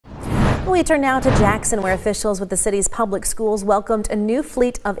We turn now to Jackson, where officials with the city's public schools welcomed a new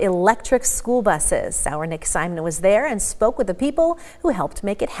fleet of electric school buses. Our Nick Simon was there and spoke with the people who helped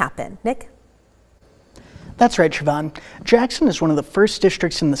make it happen. Nick? That's right, Siobhan. Jackson is one of the first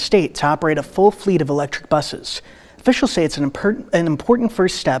districts in the state to operate a full fleet of electric buses. Officials say it's an important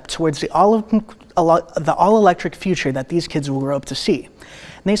first step towards the all-electric future that these kids will grow up to see.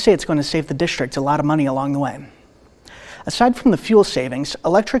 And they say it's going to save the district a lot of money along the way. Aside from the fuel savings,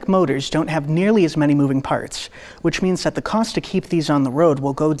 electric motors don't have nearly as many moving parts, which means that the cost to keep these on the road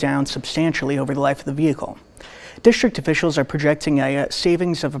will go down substantially over the life of the vehicle. District officials are projecting a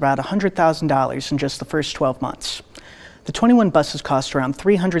savings of about $100,000 in just the first 12 months. The 21 buses cost around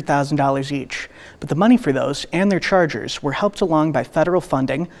 $300,000 each, but the money for those and their chargers were helped along by federal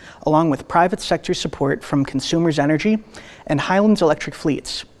funding, along with private sector support from Consumers Energy and Highlands Electric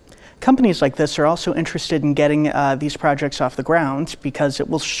Fleets. Companies like this are also interested in getting these projects off the ground because it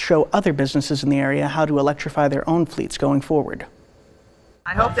will show other businesses in the area how to electrify their own fleets going forward.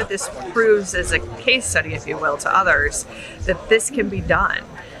 I hope that this proves as a case study, if you will, to others that this can be done.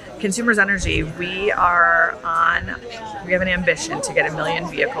 Consumers Energy, we have an ambition to get 1 million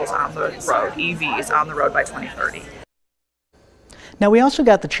vehicles on the road, EVs on the road by 2030. Now, we also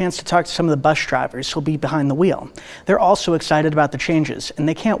got the chance to talk to some of the bus drivers who'll be behind the wheel. They're also excited about the changes, and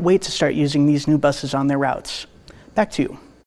they can't wait to start using these new buses on their routes. Back to you.